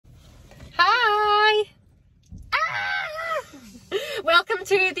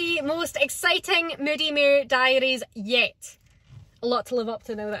to the most exciting Moody Mare diaries yet. A lot to live up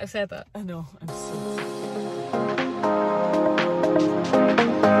to now that I've said that. I know, I'm so...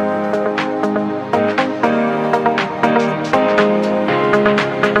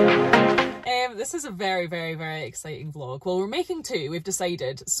 This is a very, very, very exciting vlog. Well, we're making two, we've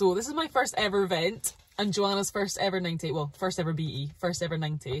decided. So this is my first ever event and Joanna's first ever 90, well, first ever BE, first ever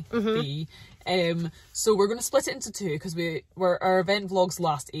 90 BE. So we're going to split it into two because our event vlogs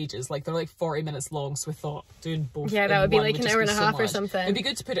last ages. Like they're like 40 minutes long, so we thought doing both. Yeah, that would be like an hour and a half or something. It'd be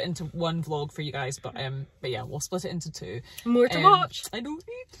good to put it into one vlog for you guys, but yeah, we'll split it into two. More to watch. I know.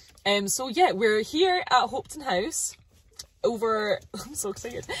 So yeah, we're here at Hopetouns House. I'm so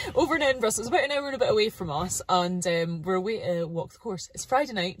excited, over in Edinburgh, so it's about an hour and a bit away from us, and we're away to walk the course. It's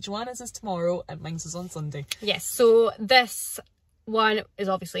Friday night, Joanna's is tomorrow and mine's is on Sunday. Yes, so this one is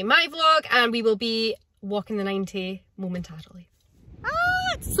obviously my vlog and we will be walking the 90 momentarily.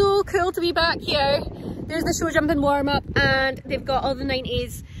 It's so cool to be back here. There's the show jumping warm up and they've got all the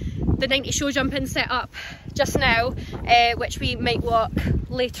 90 show jumping set up just now, which we might walk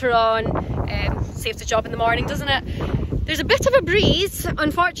later on. Saves the job in the morning, doesn't it? There's a bit of a breeze,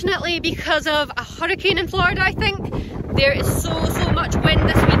 unfortunately, because of a hurricane in Florida, I think. There is so much wind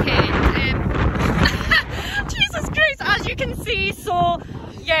this weekend. Jesus Christ, as you can see. So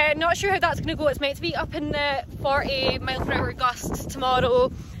yeah, not sure how that's going to go. It's meant to be up in the 40 mile per hour gusts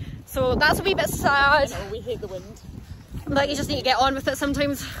tomorrow. So that's a wee bit sad. I know, we hate the wind. But you just need to get on with it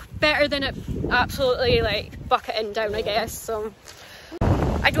sometimes. Better than it absolutely like bucketing down, I guess. So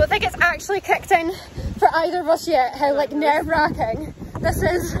I don't think it's actually kicked in for either of us yet, how like nerve-wracking this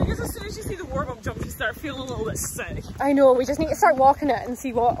is. Because as soon as you see the warm-up jump, you start feeling a little bit sick. I know, we just need to start walking it and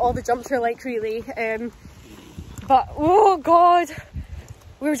see what all the jumps are like really. But oh god,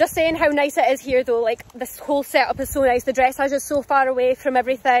 we were just saying how nice it is here though, like this whole setup is so nice. The dressage is so far away from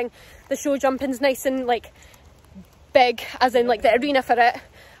everything. The show jumping's nice and like big, as in like the arena for it.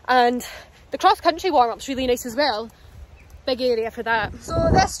 And the cross-country warm-up's really nice as well. Big area for that. So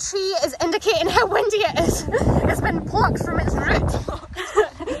this tree is indicating how windy it is. It's been plucked from its root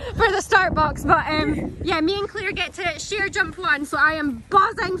for the start box, but yeah, me and Claire get to share jump one, so I am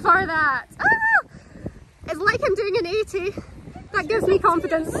buzzing for that. Ah! It's like I'm doing an 80. That gives me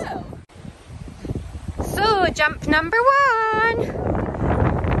confidence. So jump number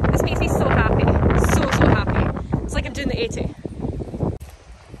one. This makes me so happy. So happy. It's like I'm doing the 80.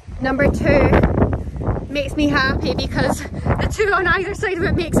 Number two makes me happy because the two on either side of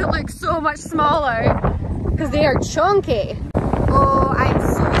it makes it look so much smaller because they are chunky. Oh, I'm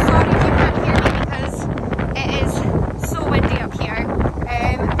so sorry if you can't hear me because it is so windy up here.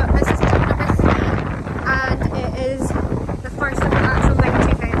 But this is jump number 3 and it is the first of the actual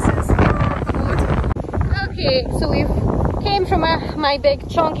 90 fences. Oh god. Okay, so we've came from my big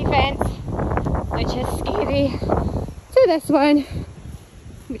chunky fence, which is scary, to this one,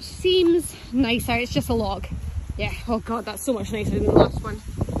 which seems nicer. It's just a log. Yeah, oh god, that's so much nicer than the last one.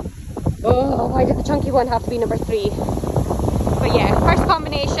 Oh, why did the chunky one have to be number 3? But yeah, first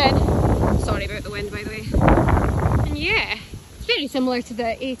combination. Sorry about the wind, by the way. And yeah, it's very similar to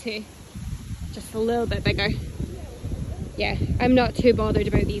the 80, just a little bit bigger. Yeah, I'm not too bothered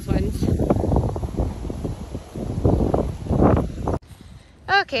about these ones.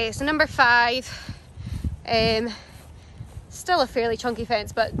 Okay, so number 5. Still a fairly chunky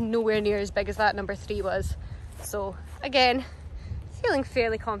fence, but nowhere near as big as that number 3 was. So again, feeling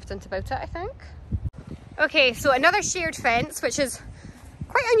fairly confident about it, I think. Okay, so another shared fence, which is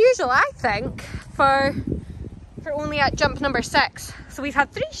quite unusual, I think, for only at jump number 6. So we've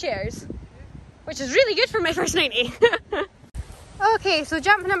had 3 shares, which is really good for my first 90. Okay, so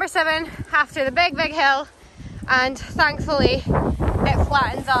jump number 7 after the big hill, and thankfully it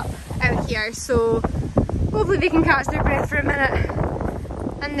flattens up out here, so hopefully they can catch their breath for a minute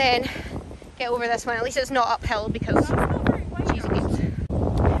and then get over this one. At least it's not uphill because geez.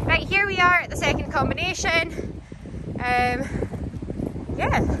 Right, here we are at the second combination.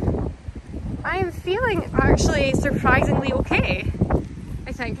 Yeah, I'm feeling actually surprisingly okay,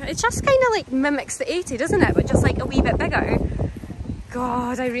 I think. It just kind of like mimics the 80, doesn't it? But just like a wee bit bigger.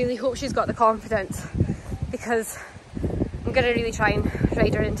 God, I really hope she's got the confidence because I'm gonna really try and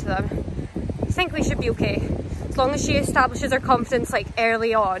ride her into them. I think we should be okay. As long as she establishes her confidence like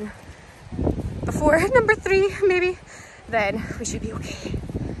early on, before number 3 maybe, then we should be okay.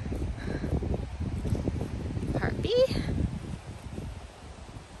 Part B.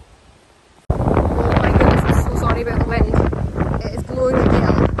 Oh my goodness, I'm so sorry about the wind. It is blowing a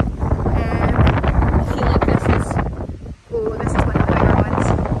gale. I feel like this is one of the bigger ones.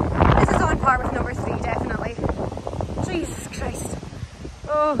 This is on par with number 3, definitely. Jesus Christ.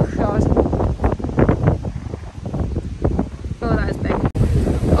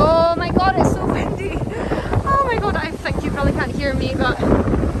 got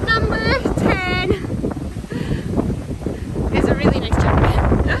number 10. It's a really nice jump.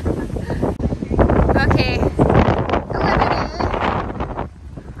 Okay, 11A,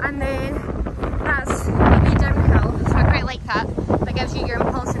 and then that's maybe downhill, so I quite like that. That gives you your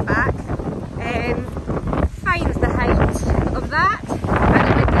impulsion back. Finds the height of that, and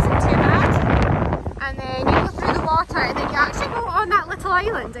the width isn't too bad. And then you go through the water, and then you actually go on that little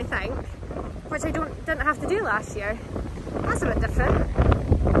island, I think, which I didn't have to do last year. That's a bit different.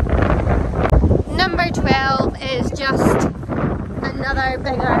 Number 12 is just another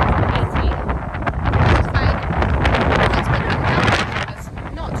bigger 80. It's fine. It's bigger than that. It's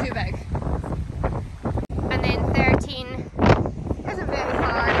not too big. And then 13 isn't very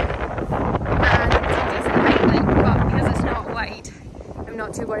hard, and it's a decent height, but because it's not wide, I'm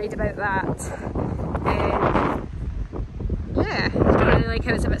not too worried about that. Yeah, I don't really like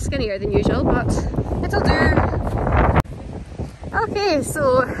how it's a bit skinnier than usual, but it'll do. Okay,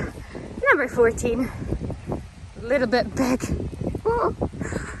 so number 14, a little bit big. Oh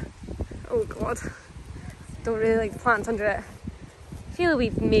god, don't really like the plants under it. I feel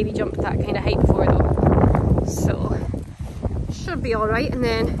we've maybe jumped that kind of height before though, so should be alright. And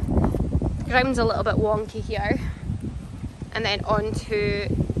then the ground's a little bit wonky here, and then on to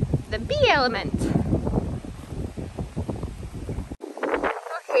the B element.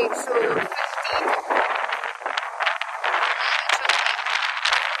 Okay, so 15.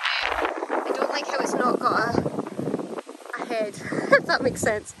 I don't like how it's not got a head, if that makes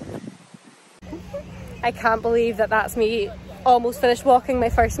sense. I can't believe that that's me almost finished walking my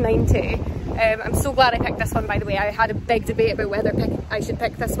first 90. I'm so glad I picked this one, by the way. I had a big debate about whether I should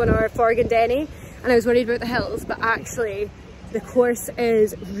pick this one or Forgan Denny, and I was worried about the hills, but actually the course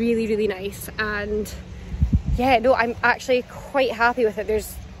is really, really nice. And yeah, no, I'm actually quite happy with it.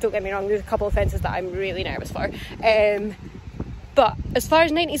 Don't get me wrong, there's a couple of fences that I'm really nervous for. But as far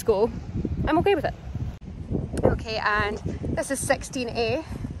as 90s go, I'm okay with it. Okay, and this is 16A,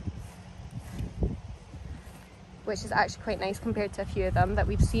 which is actually quite nice compared to a few of them that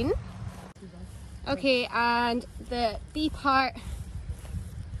we've seen. Okay, and the B part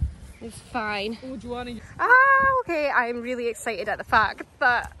is fine. Oh, Joanna. Okay, I'm really excited at the fact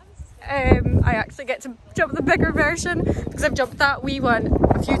that I actually get to jump the bigger version, because I've jumped that wee one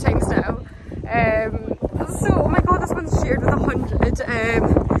a few times now. So, oh my god, this one's shared with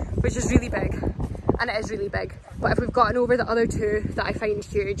 100, which is really big, and it is really big. But if we've gotten over the other two that I find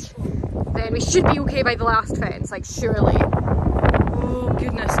huge, then we should be okay by the last fence, like surely. Oh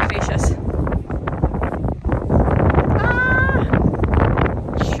goodness gracious.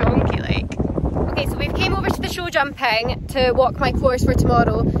 Chonky like. Okay, so we've came over to the show jumping to walk my course for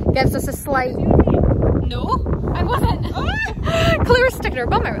tomorrow. Gives us a slight... No, I wasn't. Claire was sticking her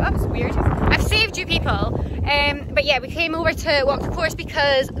bum out, that was weird. I've saved you people. But yeah, we came over to walk the course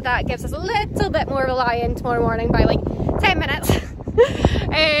because that gives us a little bit more of a lie-in tomorrow morning by like 10 minutes.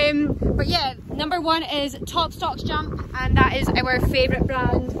 But yeah, number 1 is Top Stocks Jump, and that is our favourite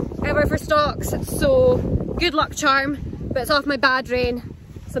brand ever for stocks, so good luck charm, but it's off my bad rain,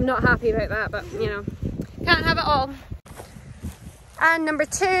 so I'm not happy about that, but you know, can't have it all. And number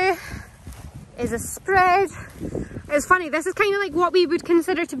 2 is a spread. It's funny, this is kind of like what we would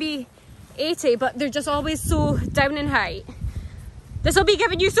consider to be 80, but they're just always so down in height. This will be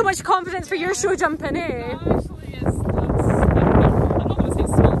giving you so much confidence for your show jumping, eh? Actually, I'm not going to say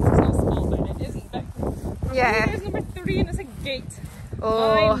small, because it's not small, but it isn't big. Yeah. Here's number 3, and it's a gate.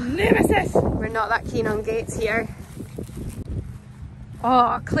 Oh, my nemesis! We're not that keen on gates here.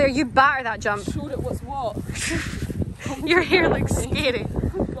 Oh, Claire, you batter that jump. Showed it what's what. Your hair looks scary.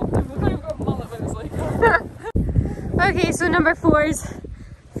 Okay, so number 4 is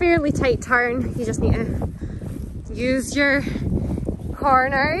fairly tight turn. You just need to use your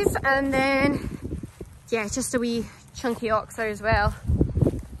corners, and then yeah, just a wee chunky oxer as well.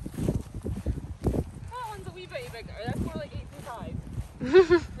 That one's a wee bit bigger. That's more like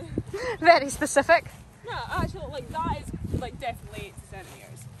 8.5. Very specific. No, actually, like that is like definitely 80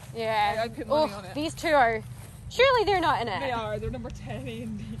 centimeters. Yeah. I'd put money on it. These two are. Surely they're not in it. They are. They're number 10 A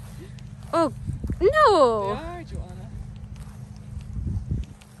and B. Oh no. They are, Joanna.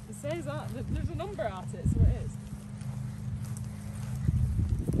 It says that. There's a number at it, so it is.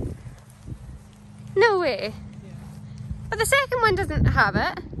 No way. Yeah. But the second one doesn't have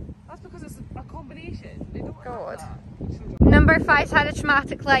it. That's because it's a combination. They don't God. have that. Number 5's had a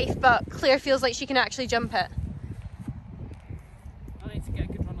traumatic life, but Claire feels like she can actually jump it. I need to get a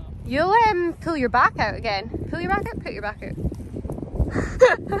good run up. You'll pull your back out again. Pull your back out, put your back out.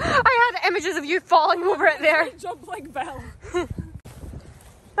 I had images of you falling over it there. Jump like Belle.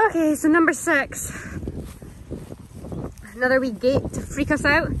 Okay, so number 6. another wee gate to freak us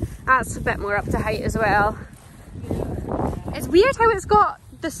out. That's a bit more up to height as well. It's weird how it's got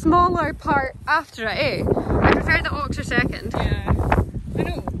the smaller part after it, eh? I prefer the Oxer second. Yeah, I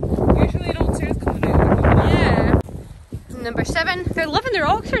know. Usually an Oxer's coming out. Yeah. Number 7. They're loving their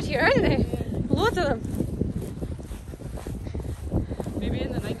Oxers here, aren't they? Yeah. Loads of them. Maybe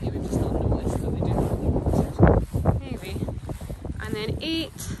in the 90 we've just not noticed that they do have Oxers. Maybe. And then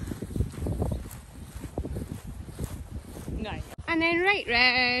 8. 9. And then right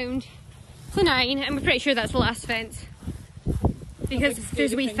round to 9, and we're pretty sure that's the last fence. Because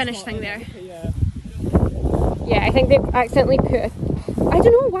there's a wee finish thing there. Yeah. Yeah, I think they've accidentally put a... I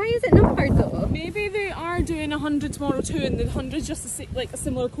don't know, why is it numbered though? Maybe they are doing 100 tomorrow too, and the 100's just like a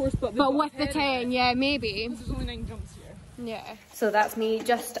similar course, but with the 10, yeah, maybe. Because there's only 9 jumps here. Yeah. So that's me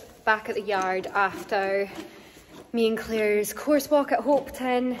just back at the yard after me and Claire's course walk at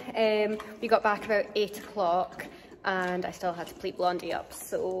Hopetoun. We got back about 8 o'clock and I still had to pleat Blondie up,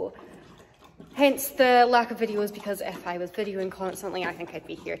 so hence the lack of videos, because if I was videoing constantly I think I'd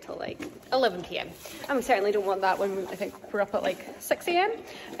be here till like 11 PM, and we certainly don't want that when I think we're up at like 6 AM.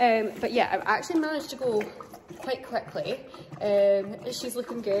 But yeah, I've actually managed to go quite quickly. She's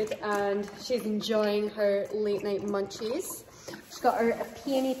looking good and she's enjoying her late night munchies. She's got her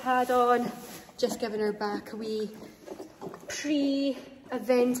peony pad on, just giving her back a wee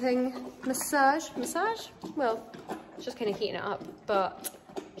pre-eventing massage. Well, it's just kind of heating it up, but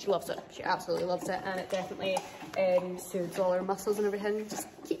she loves it. She absolutely loves it, and it definitely soothes all her muscles and everything. Just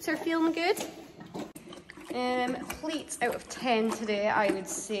keeps her feeling good. Pleats out of 10 today, I would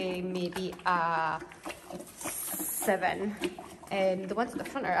say maybe a 7. The ones at the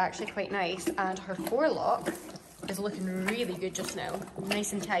front are actually quite nice, and her forelock is looking really good just now,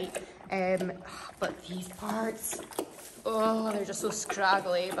 nice and tight. But these parts, oh, they're just so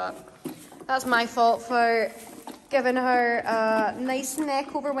scraggly, but that's my fault for giving her a nice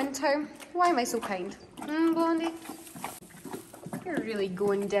neck over winter. Why am I so kind? Blondie? You're really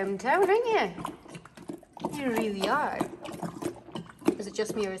going downtown, aren't you? You really are. Is it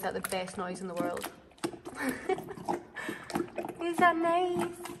just me, or is that the best noise in the world? Is that nice?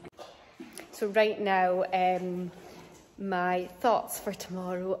 So right now, my thoughts for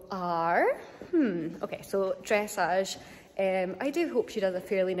tomorrow are, okay, so dressage. I do hope she does a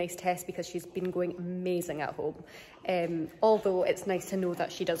fairly nice test, because she's been going amazing at home. Although it's nice to know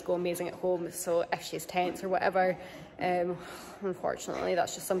that she does go amazing at home, so if she's tense or whatever, unfortunately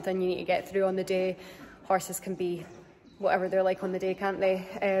that's just something you need to get through on the day. Horses can be whatever they're like on the day, can't they?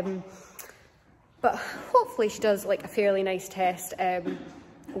 But hopefully she does like a fairly nice test.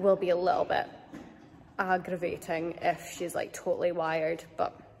 Will be a little bit aggravating if she's like totally wired,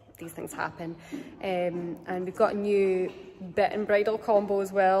 but these things happen. And we've got a new bit and bridle combo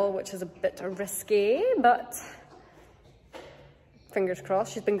as well, which is a bit risky, but fingers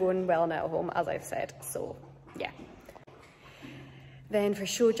crossed. She's been going well now at home, as I've said, so yeah. Then for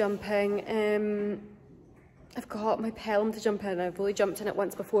show jumping, I've got my pelham to jump in. I've only jumped in it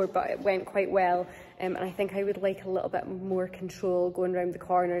once before, but it went quite well, and I think I would like a little bit more control going around the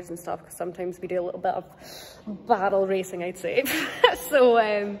corners and stuff, because sometimes we do a little bit of battle racing, I'd say.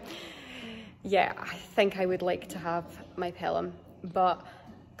 So yeah, I think I would like to have my pelham, but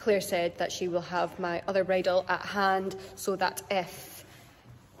Claire said that she will have my other bridle at hand, so that if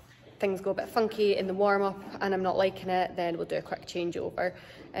things go a bit funky in the warm-up and I'm not liking it, then we'll do a quick changeover.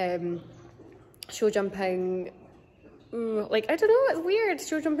 Show jumping, like, I don't know, it's weird.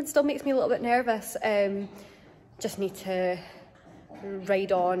 Show jumping still makes me a little bit nervous. Just need to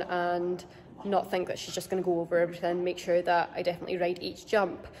ride on and not think that she's just going to go over everything. Make sure that I definitely ride each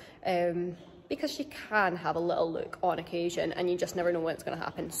jump, because she can have a little look on occasion and you just never know when it's going to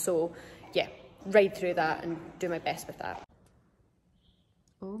happen. So yeah, ride through that and do my best with that.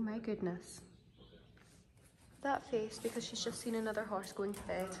 Oh my goodness. That face, because she's just seen another horse going to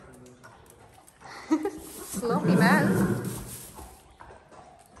bed. Sloppy mouth.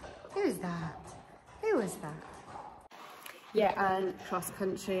 Who's that? Who was that? Yeah, and cross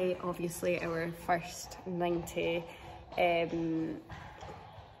country, obviously our first 90. That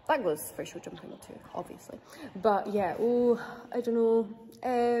goes for show jumping too, obviously. But yeah, oh, I don't know.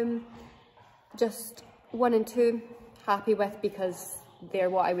 Just 1 and 2, happy with, because they're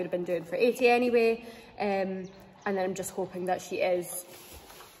what I would have been doing for 80 anyway. And then I'm just hoping that she is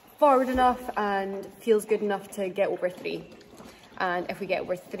forward enough and feels good enough to get over 3. And if we get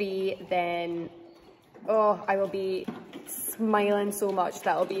over 3, then oh, I will be smiling so much.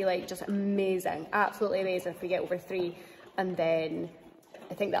 That'll be like just amazing, absolutely amazing if we get over 3. And then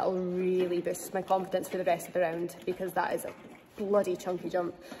I think that'll really boost my confidence for the rest of the round, because that is a bloody chunky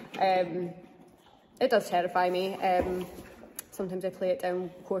jump. it does terrify me. Sometimes I play it down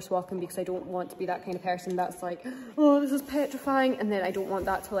horse walking because I don't want to be that kind of person that's like, oh, this is petrifying, and then I don't want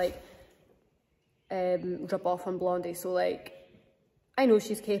that to like rub off on Blondie. So like, I know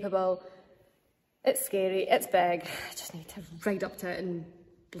she's capable. It's scary, it's big. I just need to ride up to it and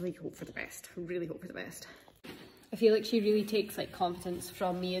really hope for the best. Really hope for the best. I feel like she really takes like confidence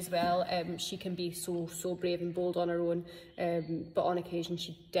from me as well. She can be so brave and bold on her own, but on occasion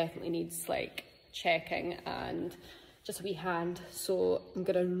she definitely needs like checking and just a wee hand. So I'm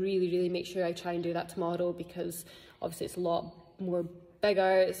gonna really make sure I try and do that tomorrow, because obviously it's a lot more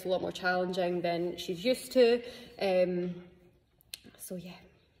bigger, it's a lot more challenging than she's used to. So yeah,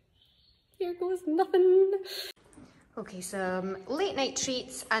 here goes nothing. Okay, some late night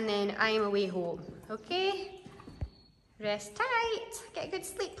treats and then I'm away home, okay? Rest tight, get a good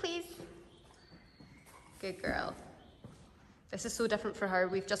sleep please. Good girl. This is so different for her.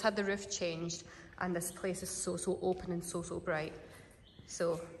 We've just had the roof changed and this place is so open and so bright.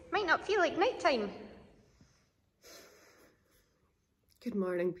 So, might not feel like nighttime. Good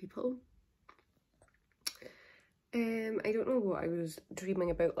morning, people. I don't know what I was dreaming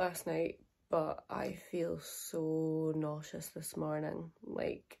about last night, but I feel so nauseous this morning.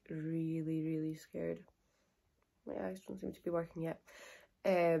 Like, really scared. My eyes don't seem to be working yet.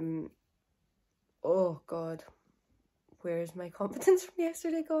 Oh God, where's my confidence from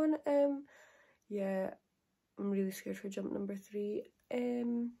yesterday gone? Yeah, I'm really scared for jump number 3.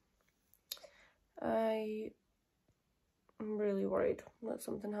 I'm really worried that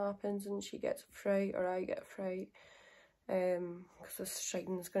something happens and she gets a fright or I get a fright. Because this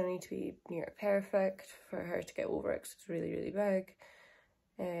striding is going to need to be near perfect for her to get over it, because it's really big.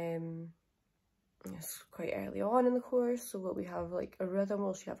 It's quite early on in the course, so will we have like a rhythm?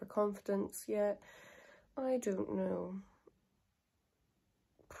 Will she have her confidence yet? I don't know.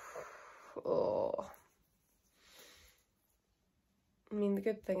 Oh. I mean, the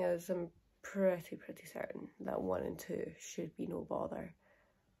good thing is I'm pretty certain that 1 and 2 should be no bother.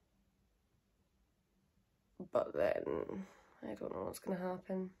 But then, I don't know what's going to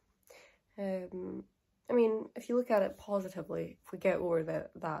happen. I mean, if you look at it positively, if we get over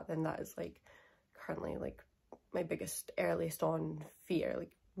that, then that is like currently like my biggest earliest on fear,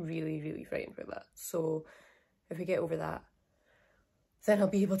 like really frightened about that. So if we get over that, then I'll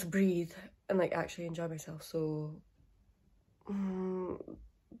be able to breathe and like actually enjoy myself. So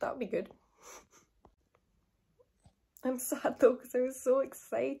that'll be good. I'm sad though, because I was so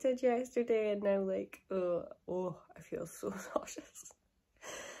excited yesterday and now like, oh, I feel so nauseous.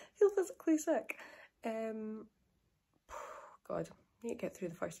 I feel physically sick. God, I need to get through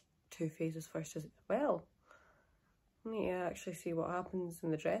the first 2 phases first as well. I need to actually see what happens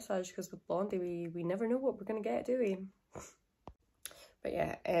in the dressage, because with Blondie we never know what we're going to get, do we? But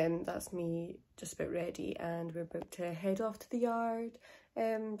yeah, that's me just about ready and we're about to head off to the yard.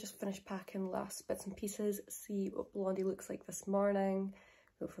 Just finish packing last bits and pieces, see what Blondie looks like this morning,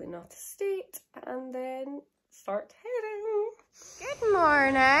 hopefully not to state, and then start heading. Good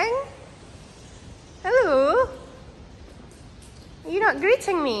morning. Hello. Are you not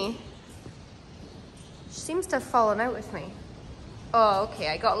greeting me? She seems to have fallen out with me. Oh, okay,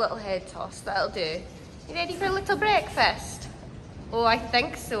 I got a little head toss, that'll do. You ready for a little breakfast? Oh, I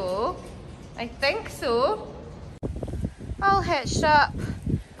think so. I think so. All hitched up,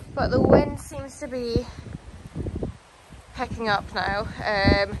 but the wind seems to be picking up now.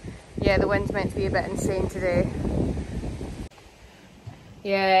 Yeah, the wind's meant to be a bit insane today.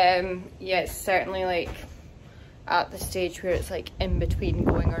 Yeah, it's certainly like at the stage where it's like in between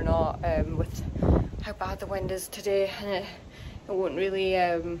going or not, with how bad the wind is today, and it won't really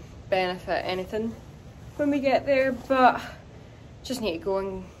benefit anything when we get there, but just need to go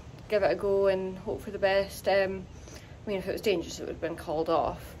and give it a go and hope for the best. I mean, if it was dangerous it would have been called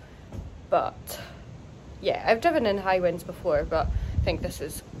off, but yeah, I've driven in high winds before, but I think this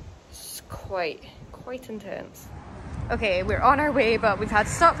is quite intense. Okay, we're on our way, but we've had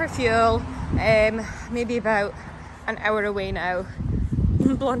to stop for fuel, maybe about an hour away now.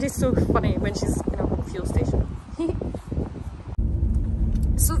 Blondie's so funny when she's in a fuel station.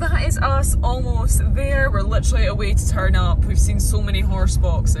 So that is us almost there. We're literally a way to turn up. We've seen so many horse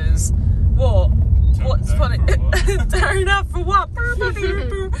boxes. What's funny? Turn up for what?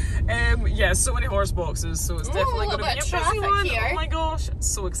 Yeah, so many horse boxes, so it's definitely going to be a busy one. Here. Oh my gosh, it's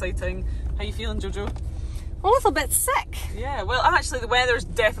so exciting. How you feeling, Jojo? A little bit sick. Yeah, well actually the weather's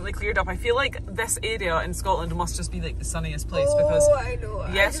definitely cleared up. I feel like this area in Scotland must just be like the sunniest place, because I know.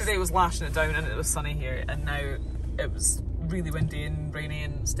 yesterday was lashing it down and it was sunny here, and now it was really windy and rainy,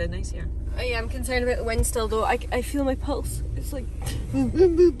 and it's dead nice here. Yeah, I'm concerned about the wind still though. I feel my pulse. It's like...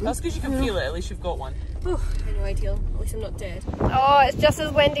 That's because you can feel it, at least you've got one. Oh, I know, ideal. At least I'm not dead. Oh, it's just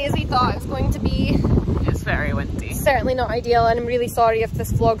as windy as we thought it was going to be. It's very windy. Certainly not ideal, and I'm really sorry if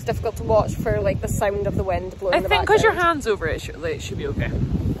this vlog's difficult to watch for like the sound of the wind blowing in the background. I think because your hand's over it, it should be okay.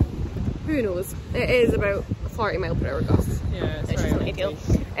 Who knows? It is about 40 mile per hour gusts. Yeah, it's not ideal.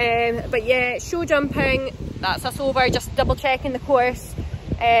 But yeah, show jumping, that's us over, just double checking the course.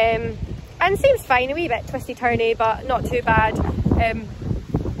 And seems fine, a wee bit twisty turny, but not too bad.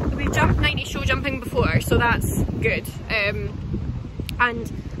 We've jumped 90 show jumping before, so that's good.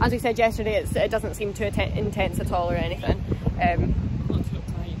 And as we said yesterday, it doesn't seem too intense at all or anything.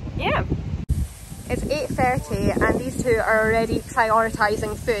 Yeah. It's 8:30 and these two are already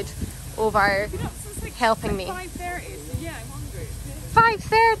prioritising food over helping me. 5:30, so yeah, I'm hungry.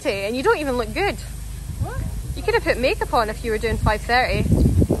 5:30 and you don't even look good. What? You could have put makeup on if you were doing 5:30.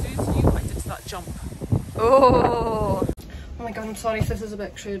 You went into that jump. Oh my god, I'm sorry if this is a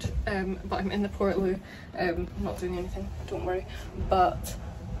bit crude, but I'm in the Portaloo. I'm not doing anything, don't worry. But,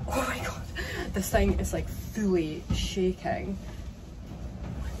 oh my god, this thing is like fully shaking.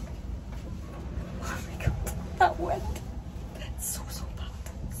 Oh my god, that wind. It's so bad,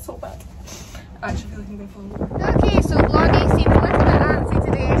 so bad. I actually feel like I'm gonna fall over. Okay, so Blondie seems a little bit antsy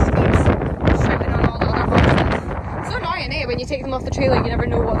today. She keeps shouting on all the other horses. So annoying, eh? When you take them off the trailer, you never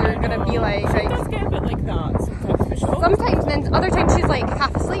know what they're gonna be like. It does get a bit like that sometimes, for sure. Sometimes, then other times she's like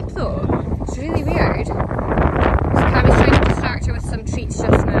half asleep though. It's really weird. So Cammy's trying to distract her with some treats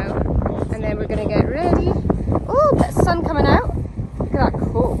just now. And then we're gonna get ready. Oh, bit of sun coming out. Look at that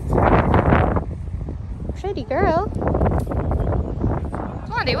coat. Pretty girl.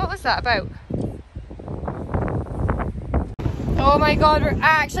 Blondie, what was that about? Oh my god, we're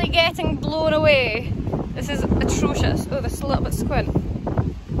actually getting blown away. This is atrocious. Oh, this is a little bit squint.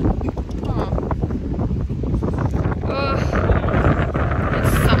 Oh,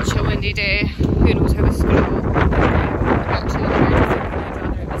 it's such a windy day. Who knows how this is going to go. I'm actually afraid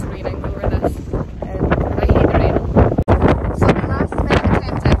if it's raining over this. I hate the rain. So the last minute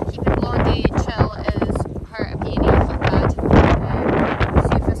attempt at keeping Blondie chill is her peeing in the footpad.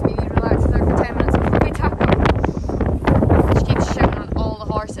 See if this maybe relaxes her for 10 minutes before we tackle. She keeps shouting at all the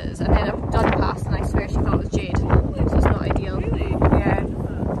horses, and then I've done past and I swear she thought it was Jade. So it's not ideal. Really? Yeah.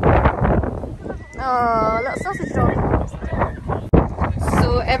 Oh, little sausage dog. So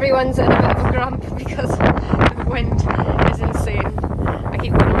everyone's in a bit of a grump because the wind is insane. I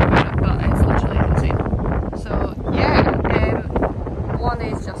keep going on about it, but it's literally insane. So yeah,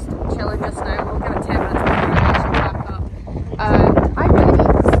 Blondie's just chilling just now. We'll give it 10 minutes before we actually wrap up. And I'm ready,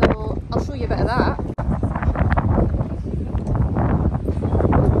 so I'll show you a bit of that.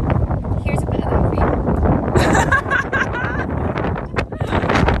 Here's a bit of that for you.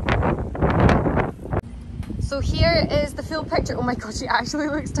 So here is the full picture. Oh my god, she actually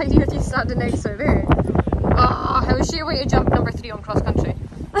looks tiny with you standing next to her there. Oh, how is she away to jump number 3 on cross country?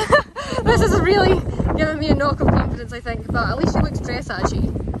 This is really giving me a knock of confidence, I think, but at least she looks dressage-y.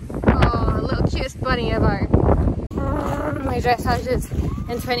 Oh, little cutest bunny ever. My dressage is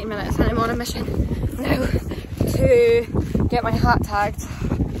in 20 minutes and I'm on a mission now to get my hat tagged.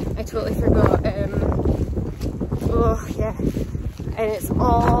 I totally forgot. Oh yeah, and it's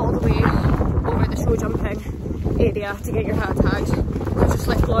all the way over the show jumping area to get your hat tagged. I just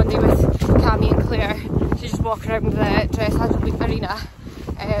left Blondie with Cammy and Claire. She's just walking around the dressage arena.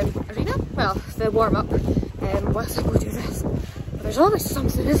 Arena? Well, the warm up. Whilst I go do this. But there's always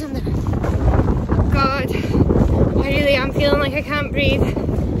something, isn't there? Oh god, I really am feeling like I can't breathe.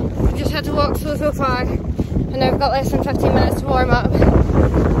 I've just had to walk so far, and now I've got less than 15 minutes to warm up.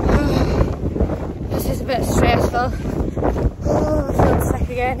 This is a bit stressful. Oh, I feel sick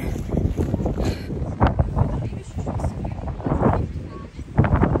again.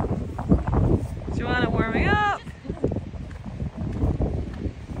 Joanna warming up.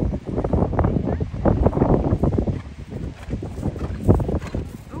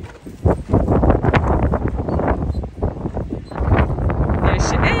 There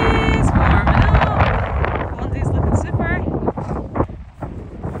she is, warming up. Blondie's looking super.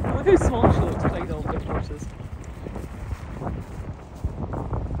 Look how small she looks beside all the horses.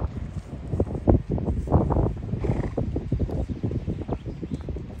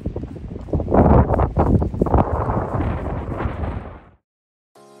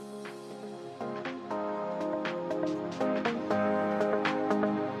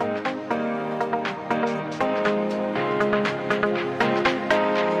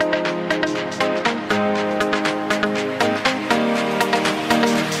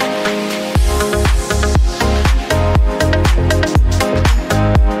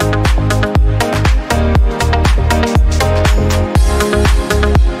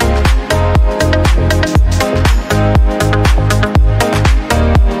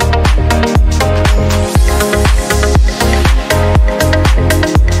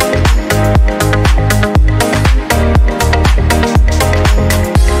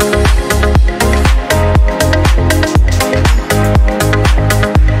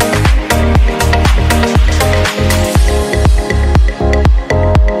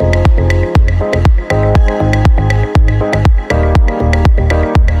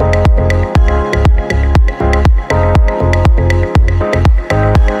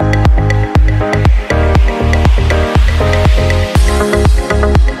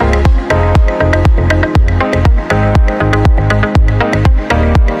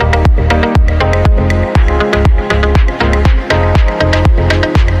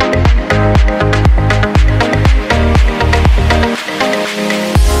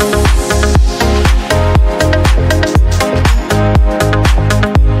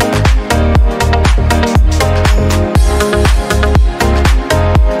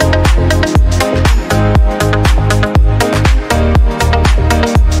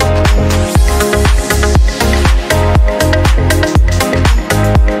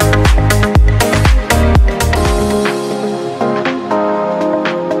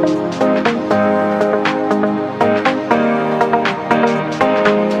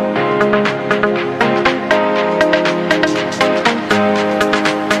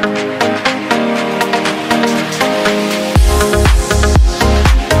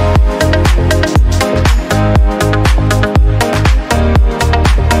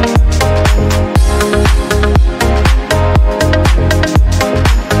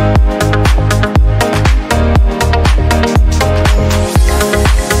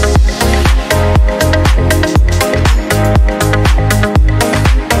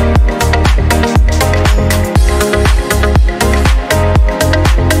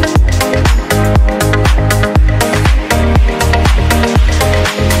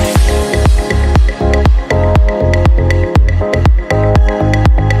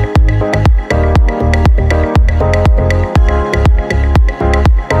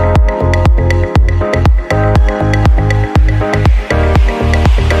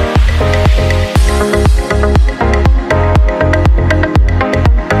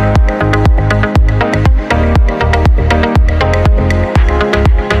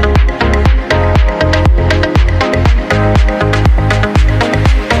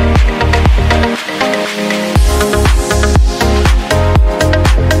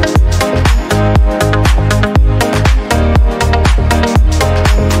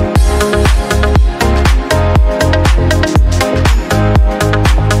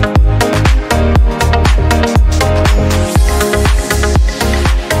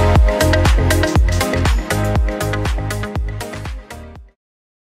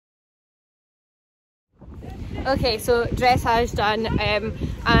 Okay, so dressage done, and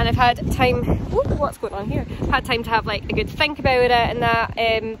I've had time. Ooh, what's going on here? Had time to have like a good think about it, and that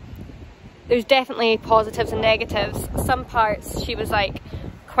there's definitely positives and negatives. Some parts she was like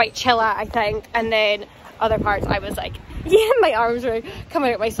quite chill at, I think, and then other parts I was like, yeah, my arms were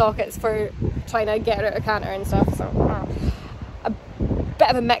coming out my sockets for trying to get her out of canter and stuff. So a bit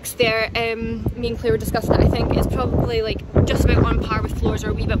of a mix there. Me and Claire were discussing it. I think it's probably like just about on par with floors, or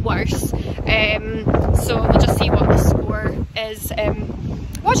a wee bit worse. So we'll just see what the score is.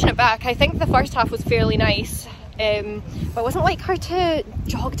 Watching it back, I think the first half was fairly nice, but it wasn't like her to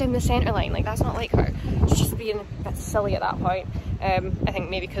jog down the centre line. Like, that's not like her. She's just being a bit silly at that point. I think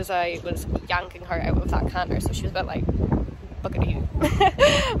maybe because I was yanking her out of that canter, so she was a bit like, bugger you.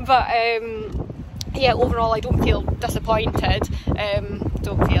 But yeah, overall I don't feel disappointed,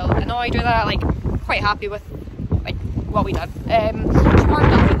 don't feel annoyed with that, like quite happy with like what we done. She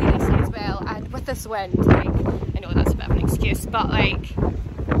warmed up really nicely as well, and with this wind, like, I know that's a bit of an excuse, but like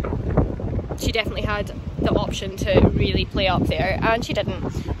she definitely had the option to really play up there, and she didn't,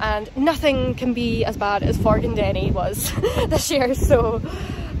 and nothing can be as bad as Ford and Denny was this year, so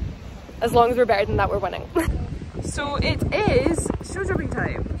as long as we're better than that, we're winning. So it is Jojo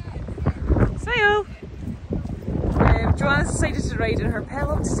time. Smile! Joanna's decided to ride in her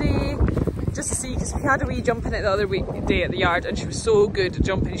pellet today, just to see, because we had a wee jump in it the other day at the yard, and she was so good at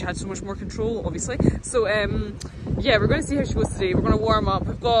jumping. She had so much more control, obviously. So yeah, we're going to see how she goes today. We're going to warm up.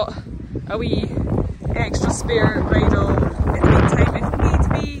 We've got a wee extra spare bridle in the meantime if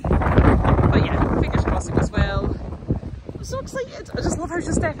need be. But yeah, fingers crossed it goes well. I'm so excited. I just love how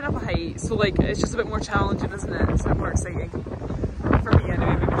she's stepping up a height. So like, it's just a bit more challenging, isn't it? It's a bit more exciting. For me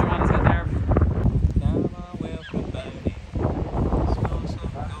anyway, maybe Joanna's a bit nervous.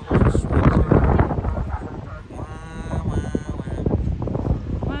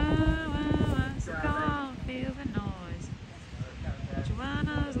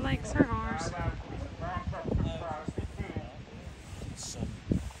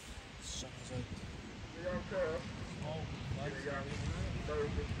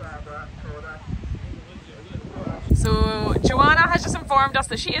 So Joanna has just informed us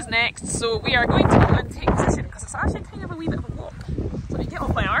that she is next, so we are going to go and take position because it's actually kind of a wee bit of a walk. So let me get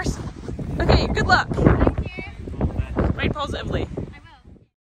off my arse. Okay, good luck. Thank you. Ride positively.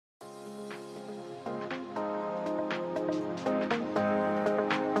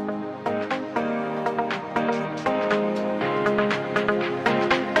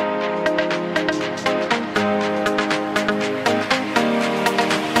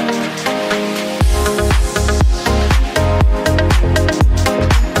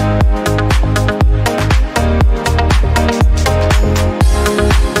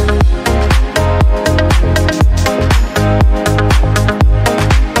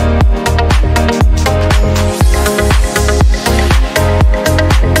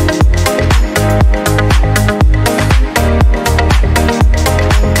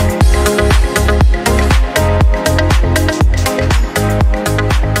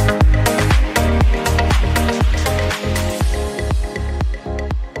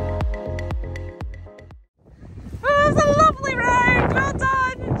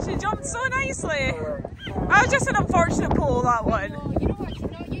 That was just an unfortunate pull, that one. Oh, you know what, she's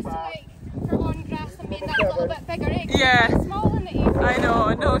not used to like her on grass and being that little bit bigger, eh? Yeah. She's small in the air. I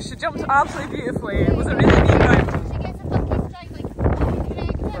know, no, she jumped absolutely beautifully. It was a really neat round. She gets a lucky strike, like,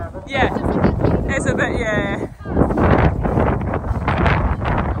 yeah. It's a bit, yeah.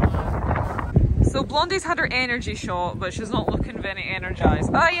 So Blondie's had her energy shot, but she's not looking very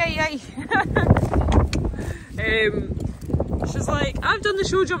energised. Aye, aye, aye. She's like, I've done the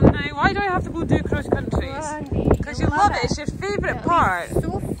show jump now, why do I have to go do cross countries? Because you love it, it's your favourite part.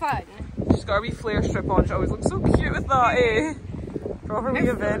 So fun. She's got a wee flare strip on, she always looks so cute with that, eh? Proper wee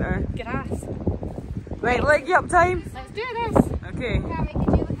eventer. Grass. Right, leggy up time? Let's do this. Okay. Cammy,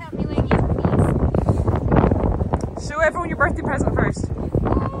 could you help me leggy up, please? Show everyone your birthday present first.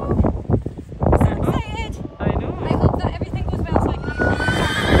 Oh, so excited. I know. I hope that everything goes well so I can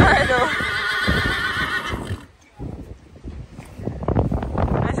I know.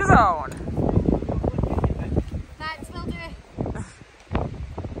 And she's on. Thanks, will do.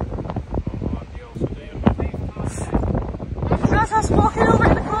 That's us walking over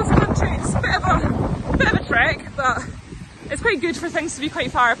to the cross country. It's a bit of a trek, but it's quite good for things to be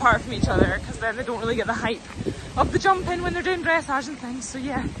quite far apart from each other, because then they don't really get the hype of the jumping when they're doing dressage and things. So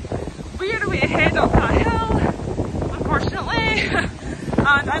yeah, we're away to head up that hill, unfortunately.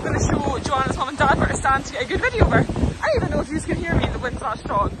 And I'm going to show Joanna's mum and dad where to stand to get a good video of her. I don't even know if you can hear me, the wind's that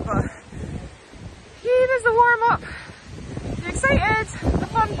strong, but yeah, there's the warm up. You excited? The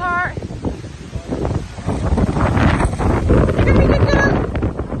fun part.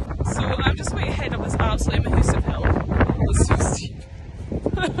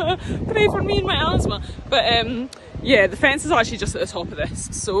 But yeah, the fence is actually just at the top of this,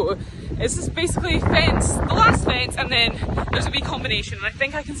 so it's just basically fence, the last fence, and then there's a wee combination, and I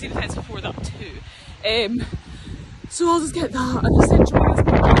think I can see the fence before that too. So I'll just get that and just send Joanna's in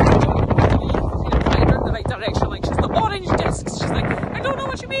the right direction. Like, she's the orange discs. She's like, I don't know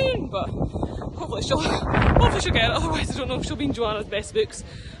what you mean, but hopefully she'll get it. Otherwise, I don't know if she'll be in Joanna's best books.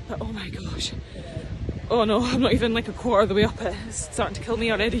 But oh my gosh. Oh no, I'm not even like a quarter of the way up it. It's starting to kill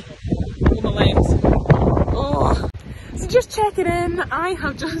me already. Oh, my legs. Oh. So just checking in, I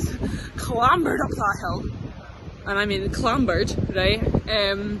have just clambered up that hill. And I mean clambered, right?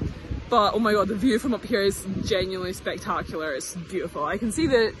 But oh my god, the view from up here is genuinely spectacular. It's beautiful. I can see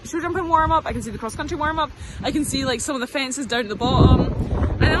the show jumping warm up, I can see the cross country warm up, I can see like some of the fences down at the bottom.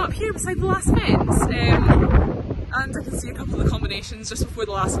 And I'm up here beside the last fence. And I can see a couple of the combinations just before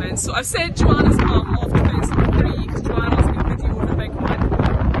the last fence. So I've sent Joanna's mum off to fence number 3 because Joanna wants to get a video over the big one.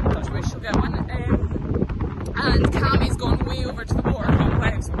 Touch wish she'll get one. And Cammie's gone way over to the water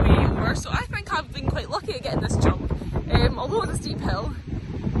complex, way over. So I think I've been quite lucky at getting this jump. Although it's a steep hill,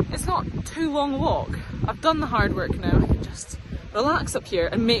 it's not too long a walk. I've done the hard work now. I can just relax up here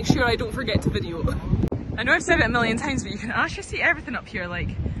and make sure I don't forget to video. I know I've said it a million times, but you can actually see everything up here. Like,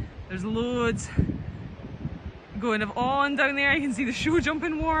 there's loads going on down there. I can see the show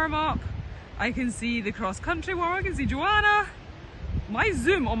jumping warm up. I can see the cross country warm up. I can see Joanna. My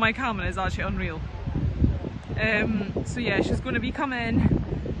zoom on my camera is actually unreal. So yeah, she's going to be coming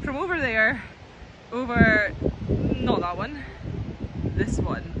from over there, over, not that one, this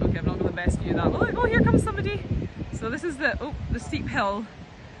one. Okay, I've not got the best view of that. Oh, here comes somebody. So this is the steep hill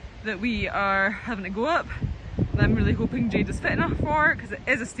that we are having to go up. And I'm really hoping Jade is fit enough for it, because it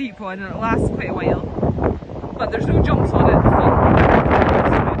is a steep one and it lasts quite a while. But there's no jumps on it.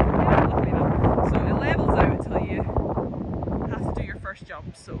 So it levels out until you have to do your first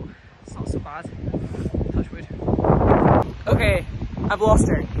jump, so it's not so bad. Touch wood. Okay, I've lost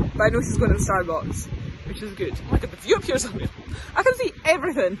her, but I know she's going to the Starbucks, which is good. Oh my god, the view up here is unreal. I can see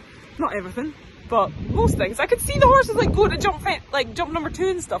everything. Not everything, but most things. I can see the horses like go to jump number 2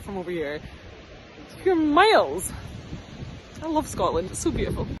 and stuff from over here. It's pure miles. I love Scotland, it's so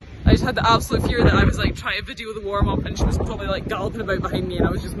beautiful. I just had the absolute fear that I was like trying to video the warm up and she was probably like galloping about behind me and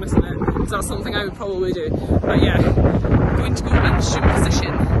I was just missing it. So that's something I would probably do. But yeah, I'm going to go in shoot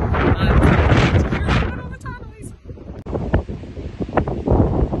position and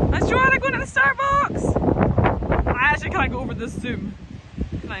Is Joanna going to the Starbucks? I actually can't go over this zoom.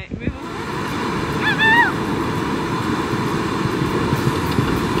 Can I move over?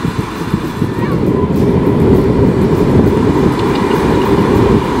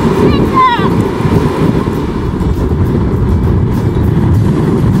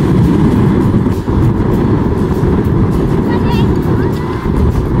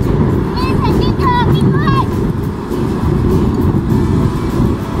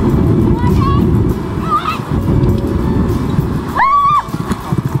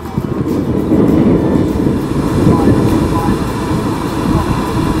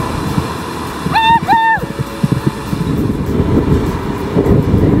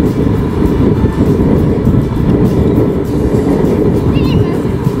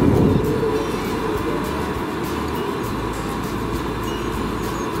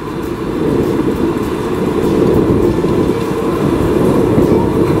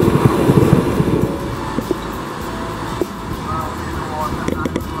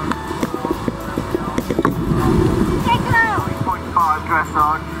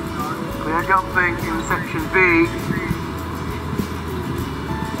 We are jumping in section B.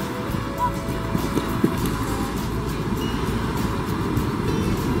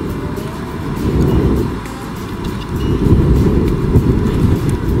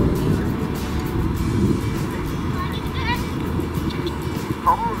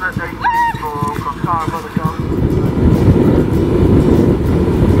 Problems at 18 for Clare Joanna.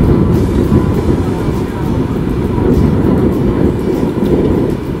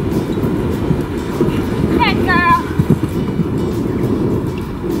 Hey girl!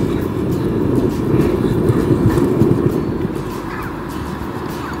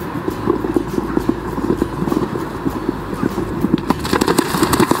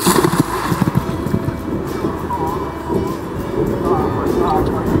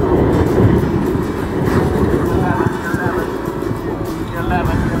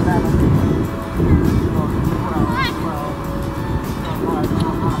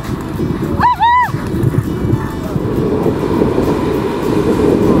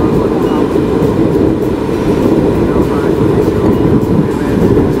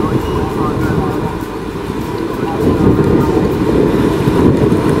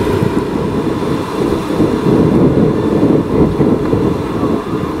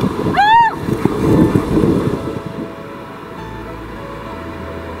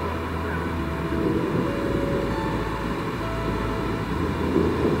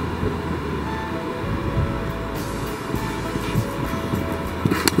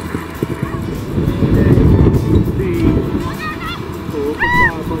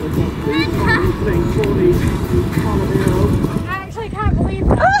 I actually can't believe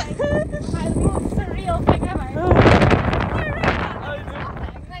that. Like, that's the most surreal thing ever.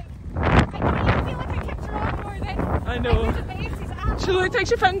 I know. She looked like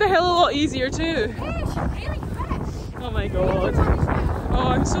she found the hill a lot easier too. Yeah, she's really quick. Oh my god. Oh,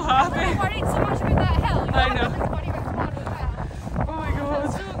 I'm so happy. I'm worried so much about that hill. I know. Oh my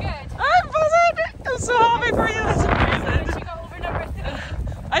god. So good. I'm buzzing! I'm so happy for you. That's amazing. She got over number 3.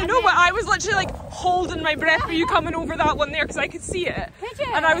 I know, but I was literally like holding my breath for you coming over that one there because I could see it. Did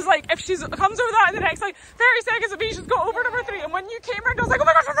you? And I was like, if she comes over that in the next like 30 seconds of me, she's got over number 3. And when you came around, I was like, oh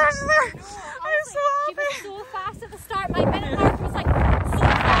my gosh, she's there, she's there. I'm so happy. She was so fast at the start. My minute mark was like so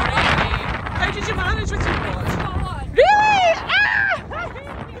fast. How did you manage with your watch? Go on. Really? Ah!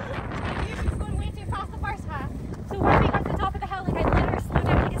 She was going way too fast the first half. So when we got to the top of the hill, like I let her slow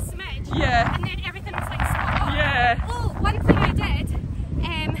down like a smidge. Yeah. And then everything was like spot on. Yeah. Oh, one thing I did,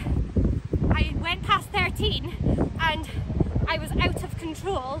 I went past 13 and I was out of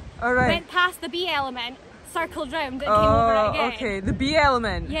control. All right. Went past the B element, circled round and came over it again. Okay. The B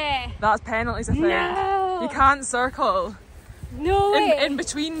element. Yeah. That's penalties, I think. No. You can't circle. No way. In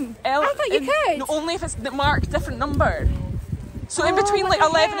between I thought you could. No, only if it's marked different number. So in Oh, between what like the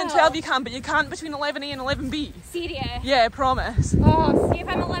 11 and hell? 12 you can, but you can't between 11A and 11B. Serious? Yeah, I promise. Oh, see if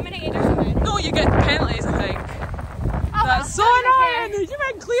I'm eliminated or something. No, you get penalties, I think. Oh, That's so well, annoying. You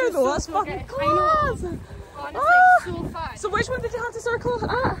went clear though. That's so fucking good. class. I know. Honestly, Ah. so fun. So which one did you have to circle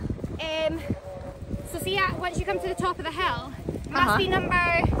at? So see, once you come to the top of the hill, must be number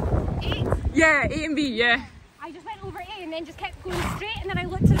 8. Yeah, A and B. Yeah. I just went over A and then just kept going straight, and then I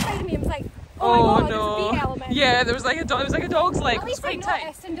looked to the side of me and was like, oh my god, there's a B element. Yeah, there was like a dog. It was like a dog's leg. At least I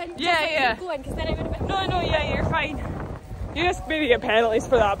noticed and didn't Yeah, just yeah. keep going, because then I would have been. No, yeah, you're fine. You just maybe get penalties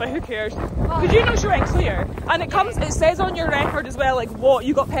for that, but who cares? Because you know she went clear, and it says on your record as well, like what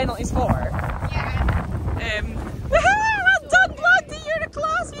you got penalties for. Yeah. Well done, Blondie, you're the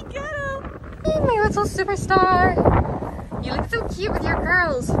class, you get him. Hey, my little superstar. You look so cute with your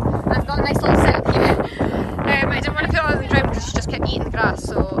curls. I've got a nice little setup here. I didn't want to put it on the ground because she just kept eating the grass,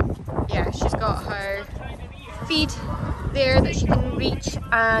 so yeah, she's got her feed there that she can reach,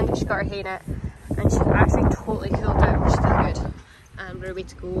 and she's got her hay net, and she's actually totally cooled down, which is good. And we're ready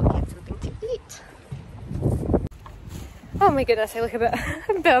to go get something to eat. Oh my goodness, I look a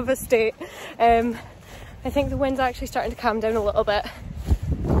bit of a state. I think the wind's actually starting to calm down a little bit,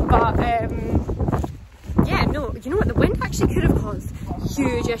 but yeah, no, you know what, the wind actually could have caused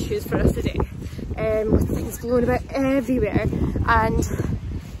huge issues for us today, with things blowing about everywhere. And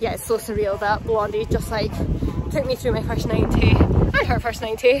yeah, it's so surreal that Blondie just like took me through my first 90 and her first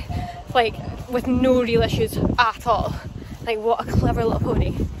 90 like with no real issues at all. Like, what a clever little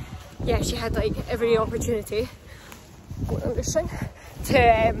pony. Yeah, she had like every opportunity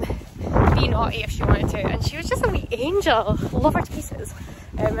to be naughty if she wanted to, and she was just a wee angel. Love her to pieces.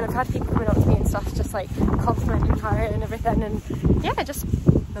 And I've had people coming up to me and stuff just like complimenting her and everything, and yeah, just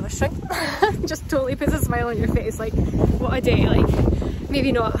another shrink. Just totally puts a smile on your face. Like, what a day. Like,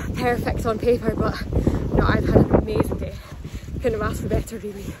 maybe not perfect on paper, but no, I've had an amazing day. Couldn't have asked for better,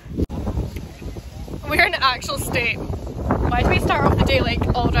 really. We're in an actual state. Why do we start off the day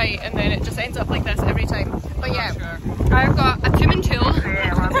like all right and then it just ends up like this every time? But yeah, I've got a Tumen tool.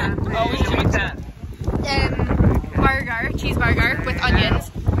 Always doing that. Burger, cheeseburger with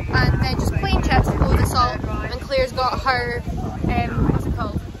onions, and then just plain chips, loads of salt. And Claire's got her, what's it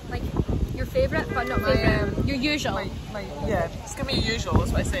called? Like your favourite, but not favourite. Your usual. Yeah, it's gonna be usual.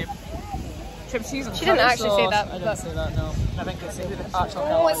 That's what I say. Chip cheese and She didn't actually say that. I didn't say that. No, I think it's the actual.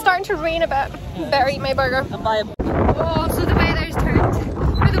 Oh, it's starting to rain a bit. Yeah. Better eat my burger. And buy a. Oh, so the weather's turned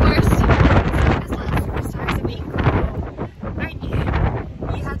for the worst. This little superstar's a week, aren't you?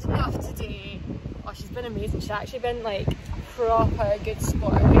 You had enough today. Oh, she's been amazing. She's actually been like proper good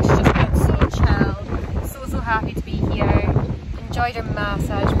sport. Like, she's just been so chilled, so happy to be here. Enjoyed her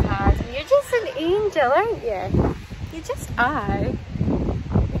massage pad. And you're just an angel, aren't you? You just are.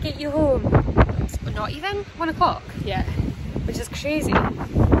 We get you home. It's not even 1 o'clock yet, which is crazy.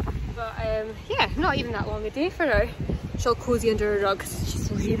 But yeah, not even that long a day for her. She'll cozy under her rug because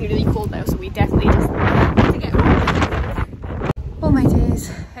she's really cold now, so we definitely just need to get home. Oh my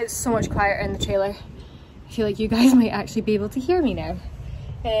days, it's so much quieter in the trailer. I feel like you guys might actually be able to hear me now.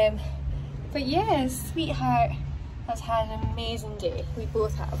 But yeah, sweetheart has had an amazing day. We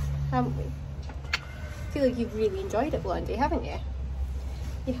both have, haven't we? I feel like you've really enjoyed it, Blondie, haven't you?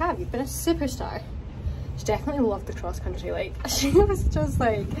 You have, you've been a superstar. She definitely loved the cross country, like, she was just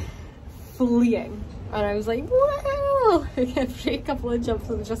like fleeing. And I was like, wow! Every couple of jumps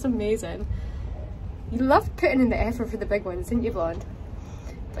was just amazing. You loved putting in the effort for the big ones, didn't you, Blonde?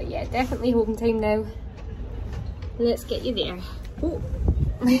 But yeah, definitely home time now. Let's get you there. Oh,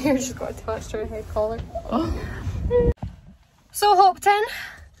 my hair just got attached to her head collar. Oh. So Hopetoun,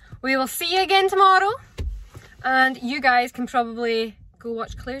 we will see you again tomorrow. And you guys can probably go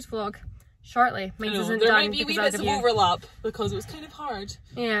watch Claire's vlog shortly. Mine isn't there done might be wee bits of overlap because it was kind of hard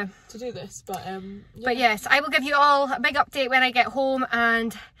to do this, but yeah. But yes, I will give you all a big update when I get home,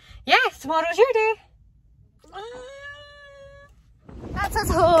 and yeah, tomorrow's your day. That's us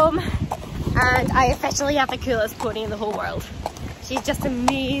home, and I officially have the coolest pony in the whole world. She's just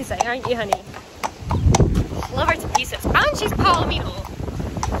amazing, aren't you, honey? Love her to pieces, and she's Palomino.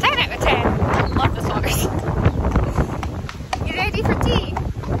 10 out of 10. Love the socks. You ready for tea?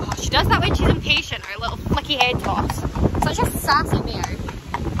 Oh, she does that when she's impatient, her little flicky head toss. Such a sassy mare.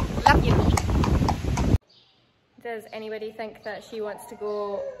 Love you, me. Does anybody think that she wants to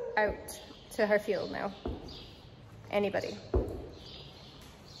go out to her field now? Anybody?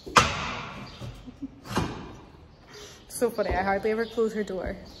 So funny, I hardly ever close her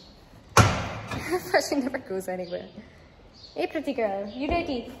door. But she never goes anywhere. Hey pretty girl, you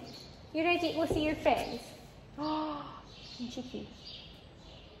ready? You ready to go see your friends? Oh, cheeky.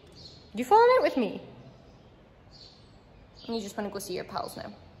 You falling out with me? You just want to go see your pals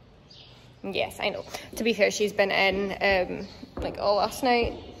now? Yes, I know. To be fair, she's been in like all last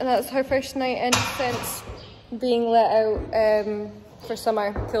night, and that's her first night in since being let out for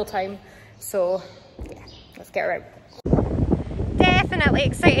summer full time. So yeah, let's get her out. Definitely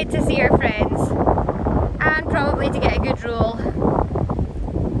excited to see her friends, and probably to get a good roll.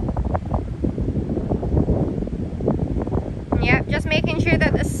 Yep, just making sure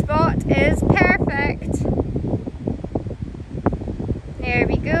that the spot is perfect. There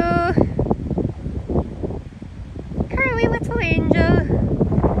we go. Curly little angel.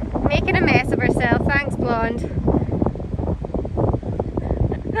 Making a mess of herself. Thanks, Blonde.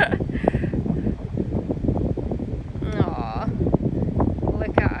 Aw.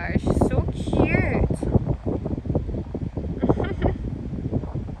 Look at her. She's so cute.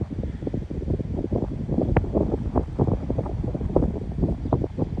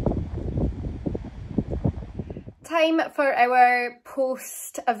 Time for our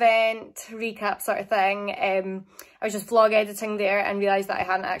post-event recap sort of thing. I was just vlog editing there and realised that I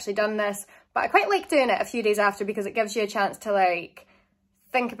hadn't actually done this, but I quite like doing it a few days after because it gives you a chance to like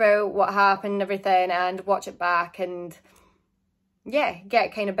think about what happened and everything and watch it back and yeah,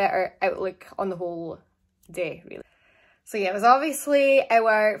 get kind of better outlook on the whole day really. So yeah, it was obviously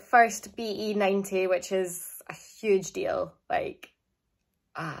our first BE90, which is a huge deal. Like,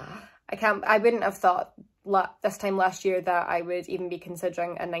 I wouldn't have thought this time last year that I would even be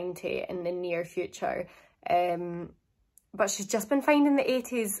considering a 90 in the near future. But she's just been finding the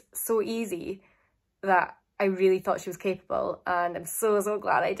 80s so easy that I really thought she was capable, and I'm so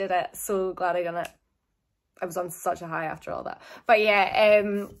glad I did it. So glad I done it. I was on such a high after all that. But yeah,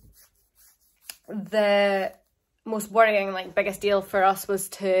 the most worrying, like biggest deal for us was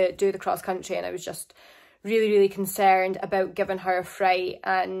to do the cross country, and I was just really concerned about giving her a fright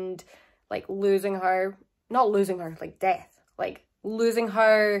and like losing her. Not losing her like death, like losing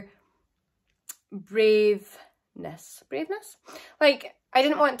her braveness. Like, I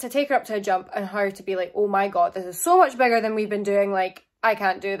didn't want to take her up to a jump and her to be like, oh my god, this is so much bigger than we've been doing, like I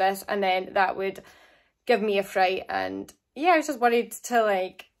can't do this, and then that would give me a fright. And yeah, I was just worried to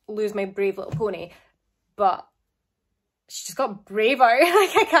like lose my brave little pony, but she just got braver.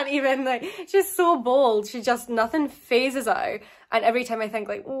 Like, I can't even, like, she's so bold. She just, nothing phases her. And every time I think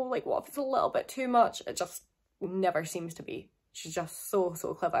like, oh, like what if it's a little bit too much? It just never seems to be. She's just so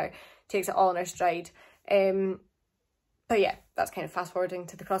clever. Takes it all in her stride. But yeah, that's kind of fast forwarding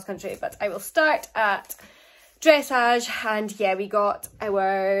to the cross country. But I will start at dressage, and yeah, we got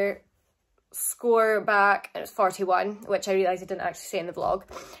our score back, and it was 41, which I realised I didn't actually say in the vlog.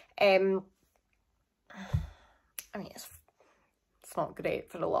 I mean, it's not great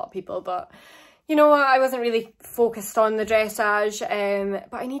for a lot of people, but you know what, I wasn't really focused on the dressage,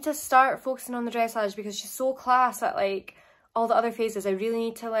 but I need to start focusing on the dressage because she's so class at like all the other phases. I really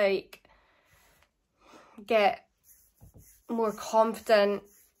need to like get more confident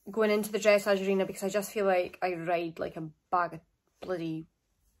going into the dressage arena because I just feel like I ride like a bag of bloody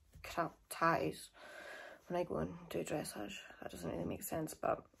crap ties when I go and do dressage. That doesn't really make sense,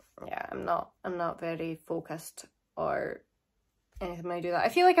 but yeah, I'm not very focused or anything when I do that. I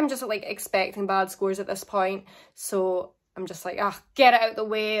feel like I'm just like expecting bad scores at this point, so I'm just like, get it out the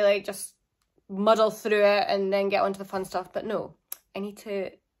way, like just muddle through it and then get onto the fun stuff. But no, I need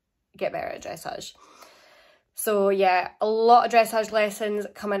to get better at dressage. So yeah, a lot of dressage lessons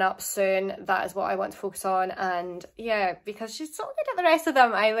coming up soon. That is what I want to focus on. And yeah, because she's so good at the rest of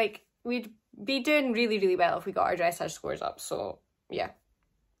them, we'd be doing really, really well if we got our dressage scores up. So yeah,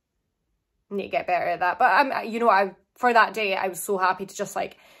 need to get better at that. But you know, for that day, I was so happy to just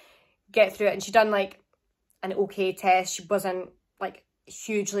like get through it. And she'd done like an okay test. She wasn't like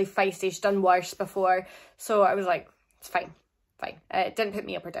hugely feisty. She'd done worse before. So I was like, it's fine, fine. It didn't put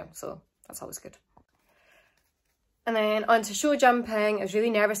me up or down. So that's always good. And then on to show jumping. I was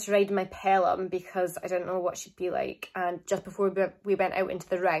really nervous to ride in my Pelham because I didn't know what she'd be like. And just before we went out into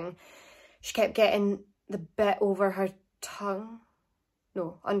the ring, she kept getting the bit over her tongue.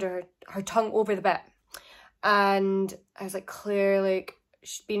 No, under her tongue over the bit. And I was like, Claire, like,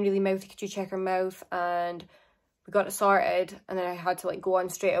 she's being really mouthy. Could you check her mouth? And we got it sorted. And then I had to like go on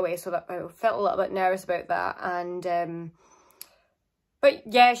straight away. So that I felt a little bit nervous about that. And but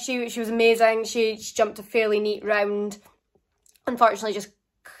yeah, she was amazing. She jumped a fairly neat round. Unfortunately, just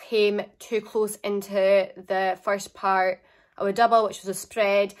came too close into the first part of a double, which was a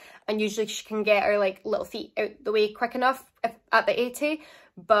spread. And usually she can get her like little feet out the way quick enough at the 80.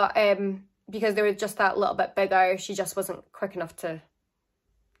 But because they were just that little bit bigger, she just wasn't quick enough to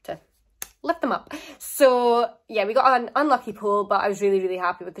lift them up. So yeah, we got an unlucky pole, but I was really, really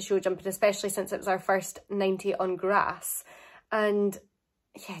happy with the show jumping, especially since it was our first 90 on grass. And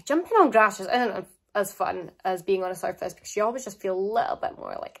yeah, jumping on grass isn't as fun as being on a surface because you always just feel a little bit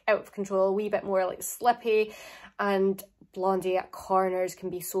more like out of control, a wee bit more like slippy. And Blondie at corners can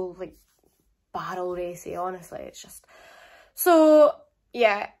be so like barrel racy, honestly. It's just, so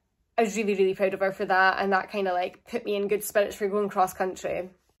yeah, I was really, really proud of her for that. And that kind of like put me in good spirits for going cross country.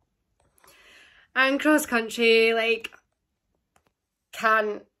 And cross country, like,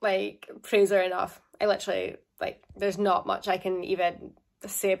 can't like praise her enough. I literally, like, there's not much I can even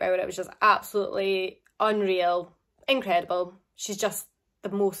say about it. It was just absolutely unreal, incredible. She's just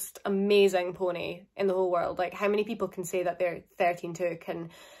the most amazing pony in the whole world. Like, how many people can say that they're 13-2 can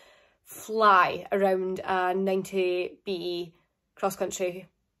fly around a 90 BE cross country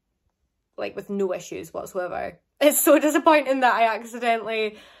like with no issues whatsoever? It's so disappointing that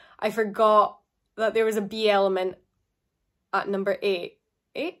I forgot that there was a B element at number 8.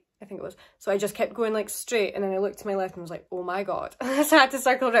 I think it was. So I just kept going like straight, and then I looked to my left and was like, oh my god. So I had to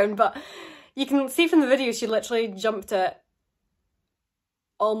circle around. But you can see from the video she literally jumped it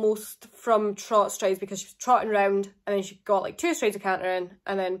almost from trot strides because she was trotting around and then she got like 2 strides of cantering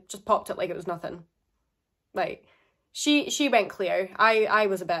and then just popped it like it was nothing. Like, she went clear. I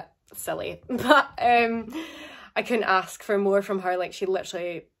was a bit silly, but I couldn't ask for more from her. Like, she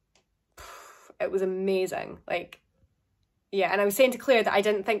literally, it was amazing. Like, yeah, and I was saying to Claire that I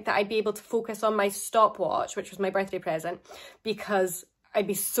didn't think that I'd be able to focus on my stopwatch, which was my birthday present, because I'd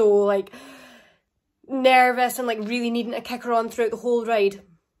be so like nervous and like really needing to kick her on throughout the whole ride.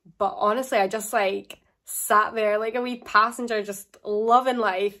 But honestly, I just like sat there like a wee passenger just loving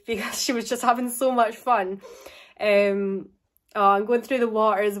life because she was just having so much fun. And going through the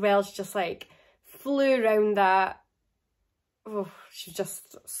water as well, she just like flew around that. Oh, she's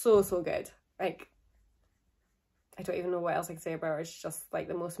just so good. Like, I don't even know what else I can say about her. She's just like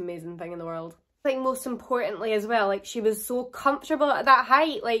the most amazing thing in the world. Like, most importantly as well, like, she was so comfortable at that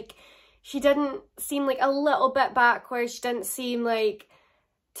height. Like, she didn't seem like a little bit backwards. She didn't seem like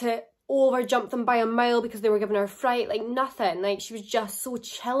to over jump them by a mile because they were giving her a fright. Like, nothing. Like, she was just so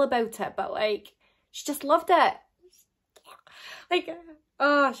chill about it. But like, she just loved it. Like,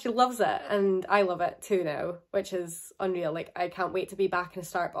 oh, she loves it. And I love it too now, which is unreal. Like, I can't wait to be back in a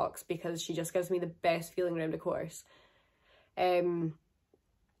start box because she just gives me the best feeling around a course.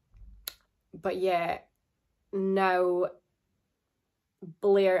 But yeah, now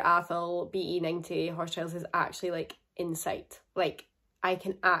Blair Athol BE90 horse trials is actually like in sight. Like, I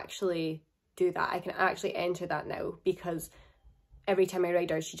can actually do that. I can actually enter that now because every time I ride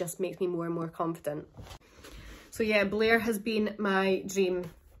her, she just makes me more and more confident. So yeah, Blair has been my dream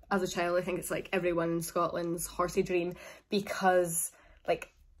as a child. I think it's like everyone in Scotland's horsey dream because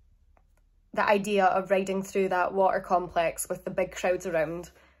like the idea of riding through that water complex with the big crowds around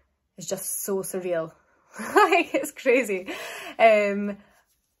is just so surreal. Like, it's crazy. And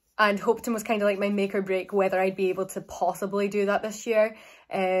Hopetoun was kind of like my make or break whether I'd be able to possibly do that this year.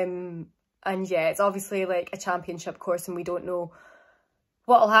 And yeah, it's obviously like a championship course and we don't know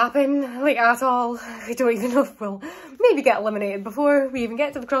what'll happen, like, at all. I don't even know if we'll maybe get eliminated before we even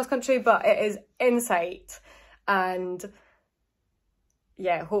get to the cross country, but it is in sight. And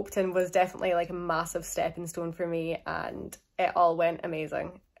yeah, Hopetoun was definitely like a massive stepping stone for me and it all went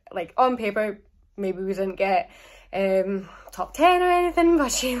amazing. Like, on paper, maybe we didn't get top 10 or anything,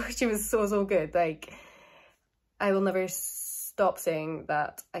 but she was so good. Like, I will never stop saying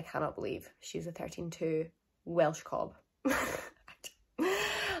that I cannot believe she's a 13-2 Welsh cob.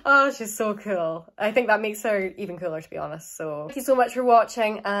 Oh, she's so cool. I think that makes her even cooler, to be honest. So thank you so much for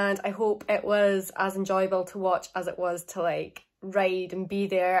watching, and I hope it was as enjoyable to watch as it was to like ride and be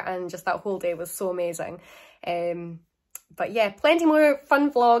there, and just that whole day was so amazing. But yeah, plenty more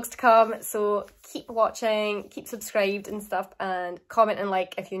fun vlogs to come, so keep watching, keep subscribed and stuff, and comment and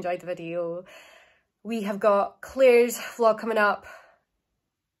like if you enjoyed the video. We have got Claire's vlog coming up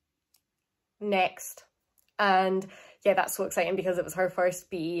next, and yeah, that's so exciting because it was her first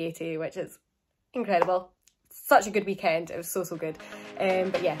BE80, which is incredible. Such a good weekend. It was so, so good.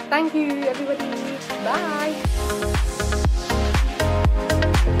 But yeah, thank you everybody. Bye.